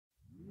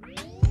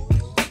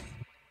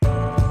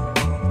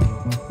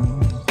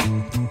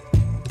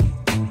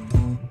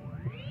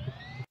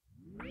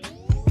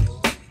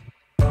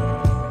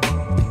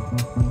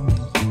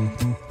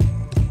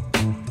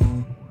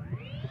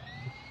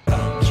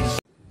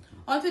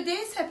On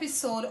today's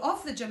episode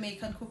of the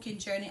Jamaican cooking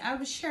journey, I will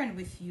be sharing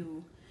with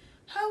you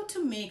how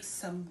to make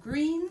some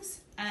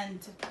greens and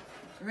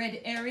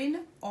red herring,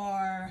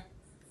 or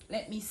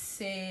let me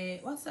say,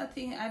 what's that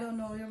thing? I don't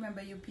know. You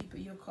remember, you people,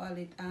 you call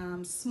it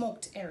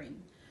smoked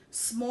herring,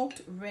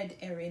 smoked red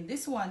herring.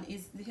 This one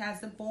it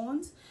has the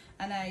bones,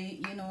 and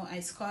I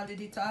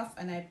scalded it off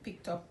and I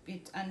picked up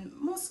it and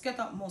get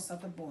up most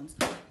of the bones,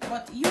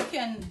 but you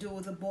can do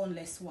the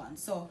boneless one.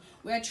 So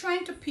we're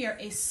trying to pair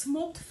a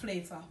smoked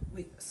flavor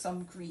with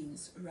some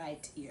greens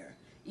right here,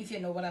 if you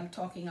know what I'm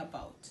talking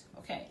about.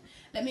 Okay,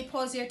 let me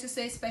pause here to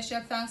say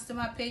special thanks to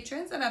my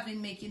patrons that have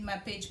been making my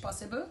page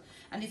possible.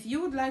 And if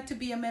you would like to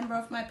be a member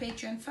of my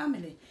Patreon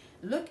family,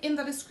 look in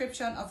the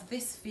description of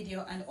this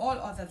video and all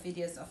other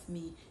videos of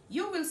me.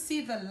 You will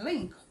see the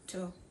link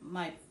to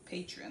my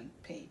Patreon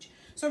page.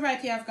 So right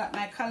here I've got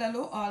my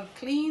callaloo all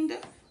cleaned,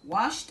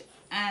 washed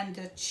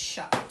and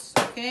chopped.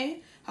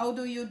 Okay, how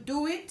do you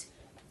do it?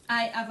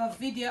 I have a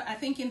video, I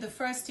think in the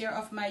first year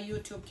of my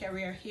YouTube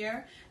career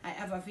here, I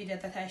have a video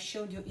that I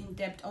showed you in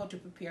depth how to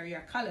prepare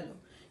your callaloo.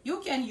 You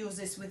can use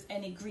this with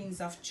any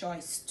greens of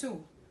choice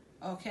too.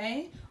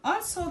 Okay,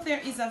 also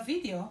there is a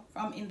video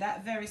from in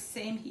that very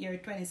same year,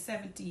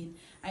 2017.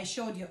 I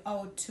showed you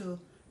how to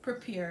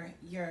prepare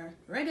your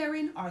red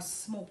herring or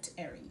smoked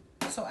herring.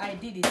 So I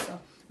did it. So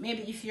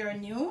maybe if you're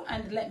new,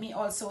 and let me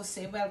also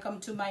say welcome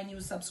to my new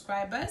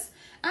subscribers,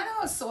 and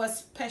also a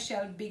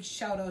special big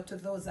shout out to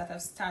those that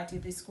have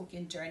started this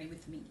cooking journey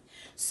with me.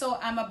 So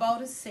I'm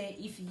about to say,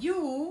 if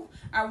you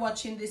are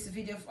watching this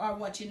video or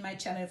watching my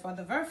channel for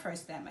the very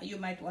first time, you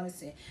might want to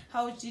say,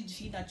 how did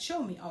she not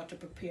show me how to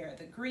prepare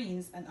the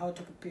greens and how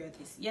to prepare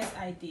this? Yes,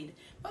 I did,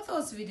 but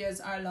those videos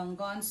are long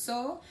gone.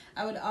 So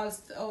I would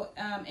also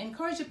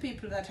encourage the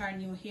people that are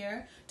new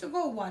here to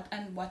go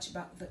watch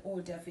back the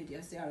older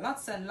videos. There are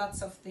lots and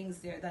lots of things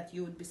there that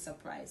you would be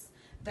surprised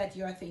that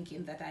you're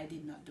thinking that I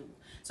did not do.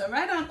 So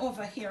right on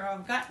over here,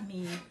 I've got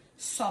me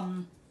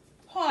some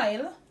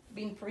oil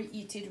being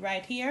preheated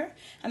right here,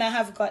 and I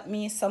have got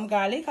me some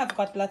garlic. I've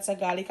got lots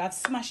of garlic. I've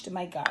smashed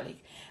my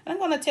garlic, and I'm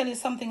going to tell you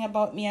something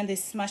about me and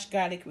this smashed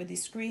garlic with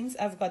these greens.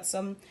 I've got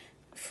some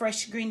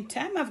fresh green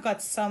thyme, I've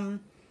got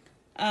some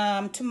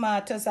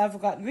tomatoes,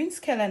 I've got green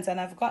scallions, and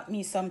I've got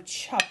me some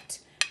chopped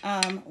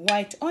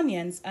white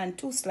onions and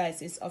 2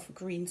 slices of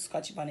green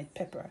Scotch bonnet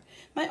pepper.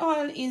 My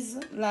oil is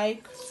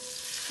like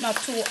not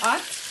too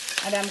hot,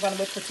 and I'm going to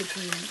be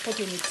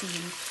putting it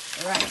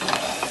in right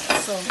now.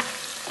 So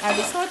I'll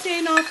be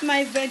sauteing off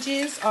my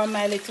veggies, or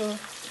my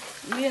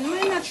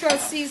natural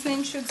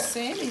seasoning should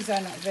say. These are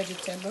not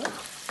vegetable.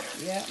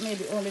 Yeah,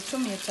 maybe only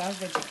tomato or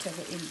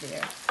vegetable in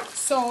there.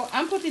 So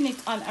I'm putting it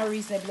on a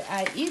reasonably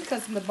high heat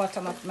because the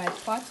bottom of my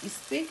pot is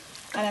thick,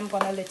 and I'm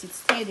going to let it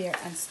stay there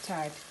and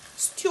start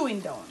stewing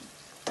down.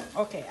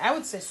 Okay, I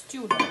would say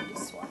stew down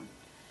this one.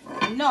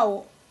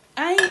 Now,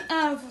 I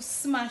have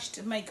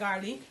smashed my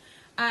garlic.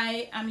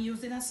 I am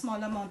using a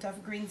small amount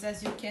of greens,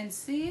 as you can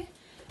see,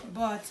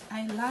 but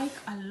I like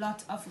a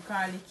lot of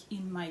garlic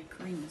in my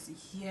greens.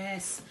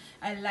 Yes,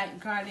 I like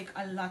garlic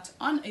a lot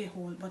on a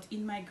whole, but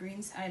in my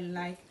greens I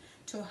like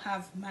to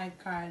have my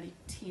garlic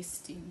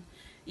tasting.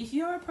 If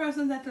you're a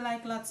person that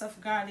like lots of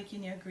garlic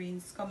in your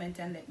greens, comment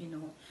and let me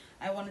know.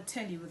 I want to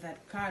tell you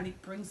that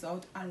garlic brings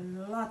out a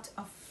lot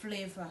of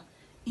flavor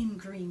in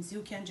greens.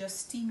 You can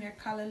just steam your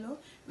callaloo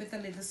with a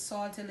little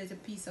salt, a little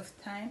piece of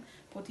thyme,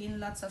 put in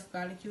lots of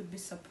garlic. You'd be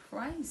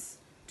surprised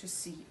to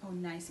see how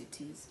nice it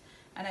is.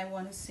 And I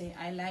want to say,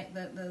 I like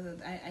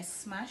I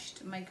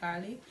smashed my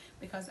garlic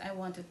because I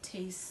want to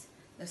taste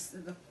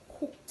the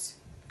cooked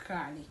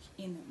garlic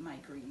in my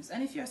greens.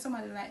 And if you're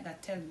somebody like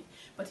that, tell me.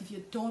 But if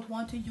you don't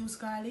want to use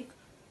garlic,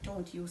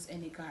 don't use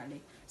any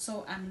garlic.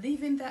 So I'm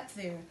leaving that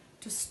there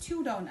to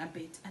stew down a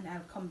bit, and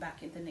I'll come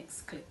back in the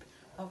next clip.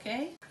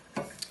 Okay,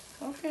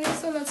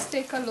 so let's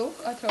take a look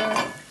at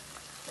our,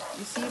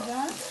 you see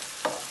that,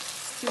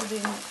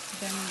 stewing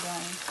them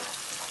down.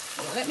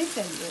 Yeah, let me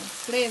tell you,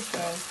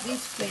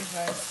 these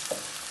flavors,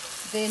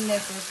 they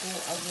never go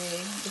away.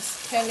 The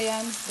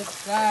scallions, the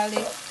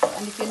garlic,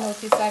 and if you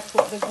notice, I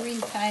put the green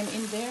thyme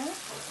in there.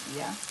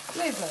 Yeah,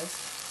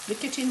 flavors. The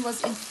kitchen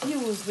was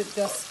infused with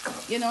just,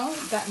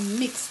 that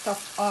mixed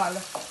of all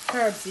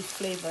herbsy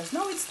flavors.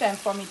 Now it's time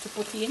for me to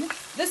put in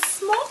the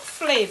smoked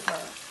flavor.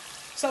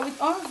 So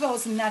with all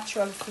those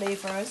natural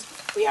flavors,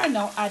 we are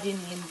now adding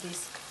in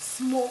this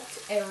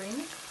smoked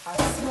herring, a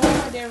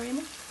smoked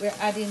herring. We're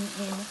adding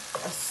in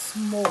a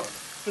smoked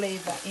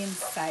flavor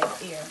inside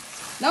here.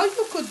 Now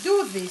you could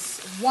do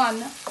this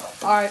one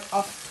or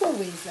of 2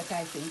 ways that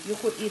I think. You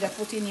could either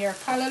put in your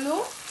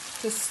callaloo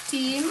to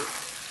steam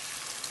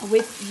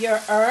with your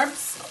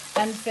herbs,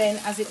 and then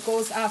as it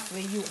goes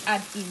halfway, you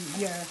add in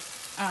your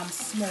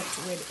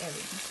smoked red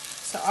herring.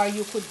 So, or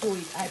you could do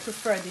it, I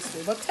prefer this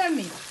way, but tell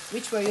me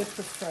which way you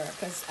prefer,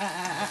 because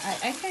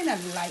I kind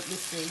of like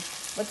this way,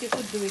 but you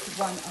could do it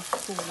one of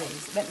 2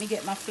 ways. Let me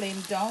get my flame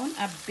down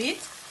a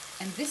bit,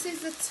 and this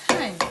is the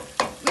time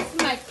with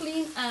my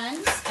clean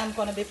hands, I'm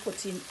going to be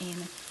putting in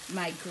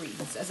my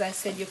greens. As I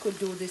said, you could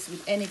do this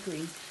with any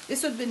green.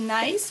 This would be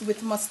nice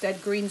with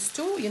mustard greens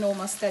too. You know,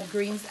 mustard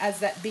greens has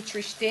that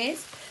bitterish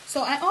taste.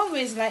 So I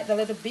always like the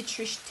little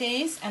bitterish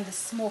taste and the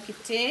smoky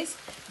taste.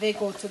 They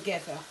go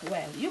together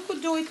well. You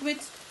could do it with,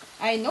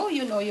 I know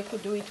you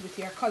could do it with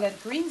your colored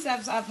greens.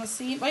 I've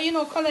seen, but you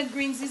know, colored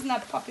greens is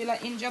not popular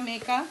in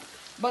Jamaica.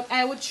 But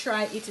I would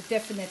try it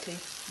definitely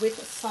with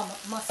some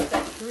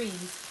mustard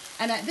greens.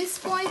 And at this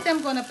point,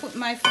 I'm going to put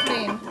my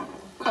flame,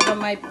 cover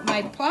my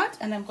pot,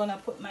 and I'm going to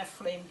put my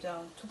flame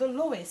down to the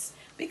lowest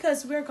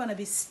because we're going to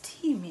be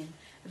steaming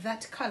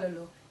that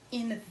callaloo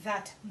in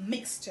that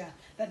mixture,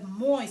 that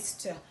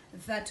moisture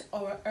that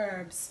our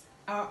herbs,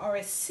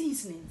 our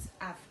seasonings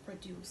have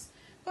produced.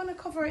 I'm going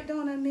to cover it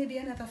down and maybe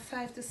another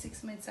 5 to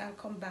 6 minutes I'll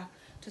come back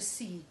to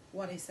see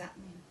what is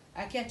happening.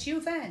 I'll catch you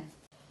then.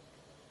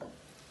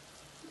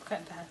 Look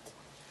at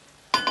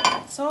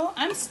that. So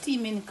I'm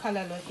steaming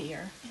callaloo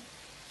here.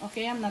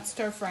 Okay, I'm not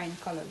stir frying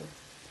callaloo.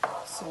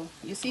 So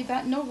you see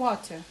that? No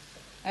water.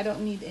 I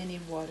don't need any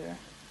water.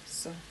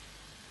 So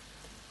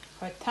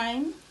for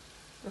time,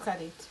 look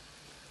at it.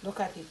 Look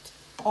at it.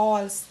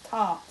 All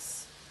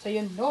stalks. So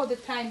you know the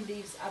thyme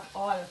leaves have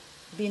all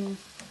been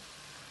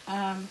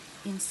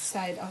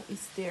inside of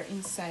it's there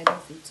inside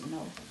of it, you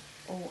know.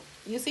 Oh,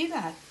 you see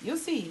that? You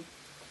see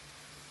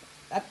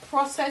that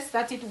process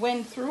that it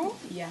went through?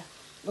 Yeah.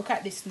 Look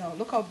at this now.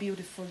 Look how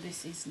beautiful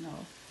this is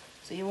now.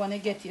 So you want to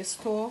get your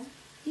stove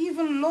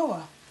even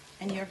lower,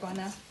 and you're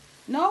gonna,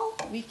 now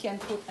we can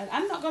put, and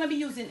I'm not gonna be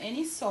using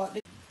any salt.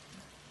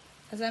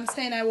 As I'm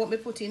saying, I won't be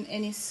putting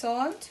any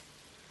salt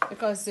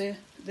because the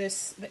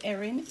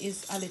herring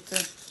is a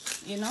little,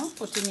 you know,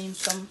 putting in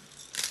some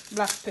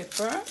black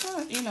pepper,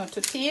 you know,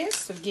 to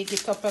taste, to gig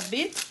it up a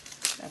bit.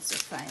 That's a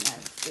final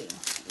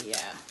thing,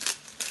 yeah.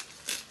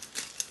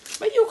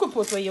 But you could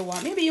put what you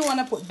want. Maybe you want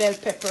to put bell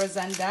peppers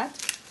and that.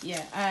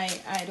 Yeah,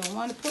 I don't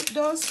want to put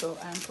those, so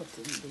I'm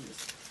putting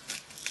these.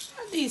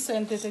 A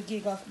decent little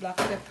gig of black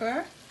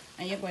pepper,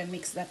 and you're going to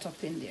mix that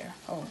up in there.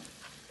 Oh,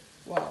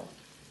 wow.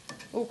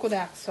 Who could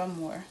ask some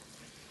more?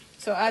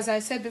 So as I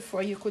said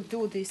before, you could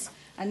do this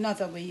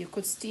another way. You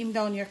could steam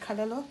down your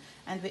callaloo,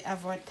 and we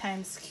have our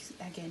times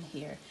again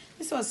here.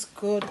 This was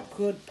good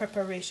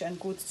preparation,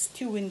 good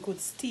stewing, good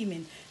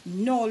steaming.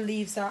 No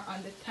leaves are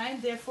on the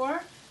thyme,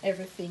 therefore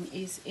everything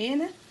is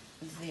in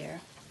there.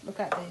 Look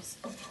at this,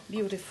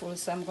 beautiful.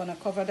 So I'm gonna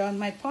cover down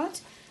my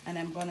pot, and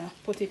I'm gonna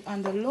put it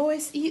on the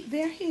lowest heat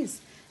there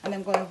is, and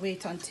I'm gonna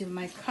wait until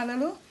my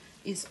callaloo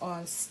is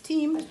all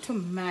steamed to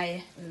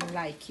my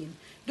liking.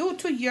 Do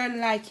to your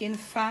liking,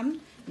 fam,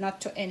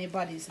 not to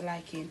anybody's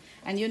liking.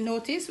 And you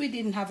notice we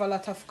didn't have a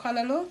lot of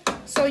callaloo,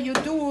 so you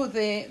do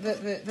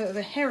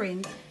the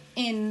herring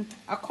in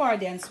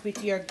accordance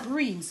with your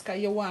greens, because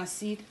you want to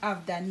see it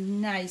have that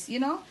nice, you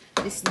know,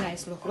 this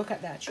nice look. Look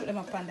at that. Shoot them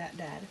up on that,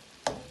 Dad.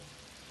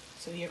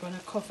 So you're going to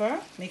cover.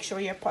 Make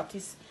sure your pot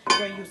is,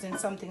 you're using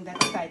something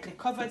that's tightly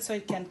covered so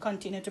it can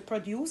continue to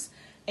produce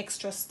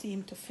extra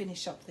steam to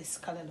finish up this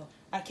callaloo.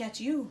 I'll catch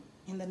you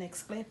in the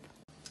next clip.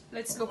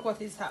 Let's look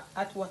what is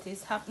at what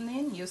is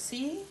happening. You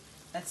see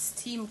that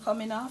steam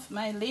coming off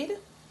my lid?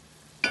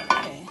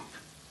 Okay.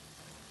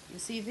 You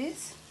see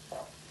this?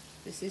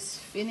 This is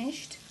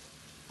finished,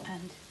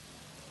 and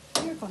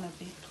we're going to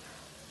be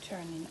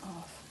turning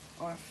off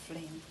our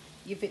flame.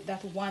 Give it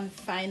that one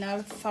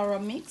final thorough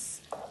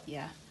mix.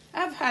 Yeah.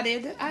 I've had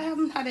it. I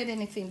haven't added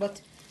anything, but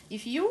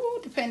if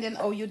you, depending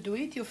on how you do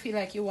it, you feel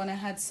like you want to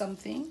add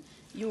something,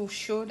 you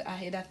should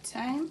ahead of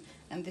time.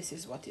 And this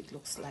is what it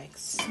looks like.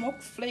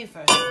 Smoke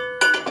flavored.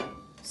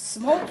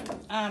 Smoked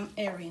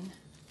herring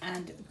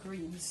and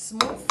greens.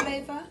 Smoke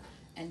flavor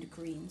and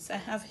greens. I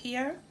have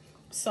here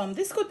some,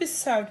 this could be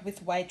served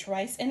with white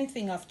rice,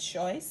 anything of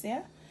choice,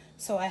 yeah.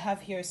 So I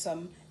have here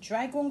some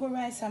dry gungo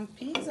rice and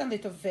peas, a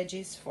little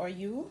veggies for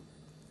you,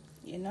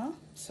 you know.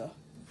 So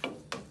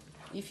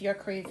if you're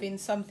craving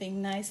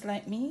something nice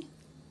like me,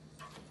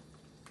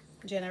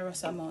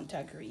 generous amount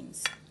of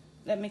greens.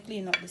 Let me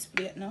clean up this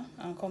plate now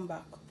and come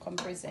back, come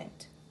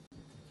present.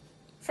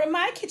 From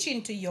my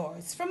kitchen to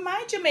yours, from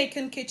my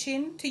Jamaican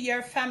kitchen to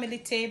your family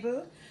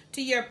table,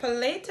 to your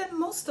plate, and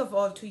most of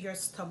all to your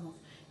stomach.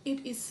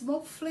 It is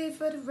smoke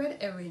flavored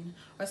red herring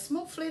or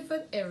smoke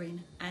flavored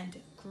herring and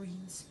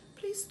greens.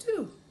 Please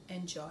do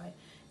enjoy.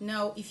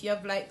 Now, if you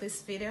have liked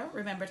this video,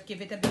 remember to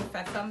give it a big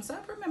fat thumbs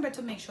up. Remember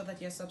to make sure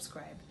that you're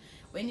subscribed.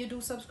 When you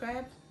do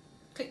subscribe,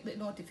 click the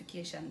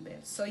notification bell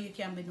so you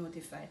can be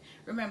notified.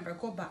 Remember,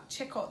 go back,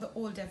 check out the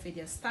older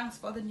videos. Thanks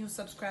for the new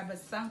subscribers.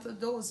 Thanks to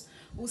those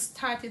who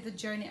started the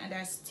journey and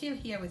are still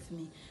here with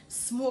me.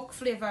 Smoke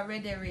flavor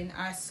red herring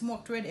or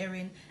smoked red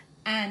herring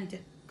and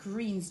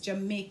greens,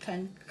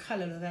 Jamaican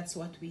callaloo. That's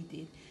what we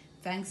did.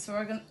 Thanks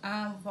for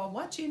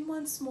watching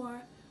once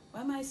more.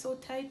 Why am I so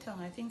tight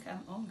tongue? I think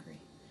I'm hungry.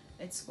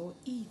 Let's go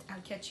eat.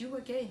 I'll catch you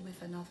again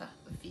with another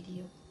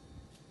video.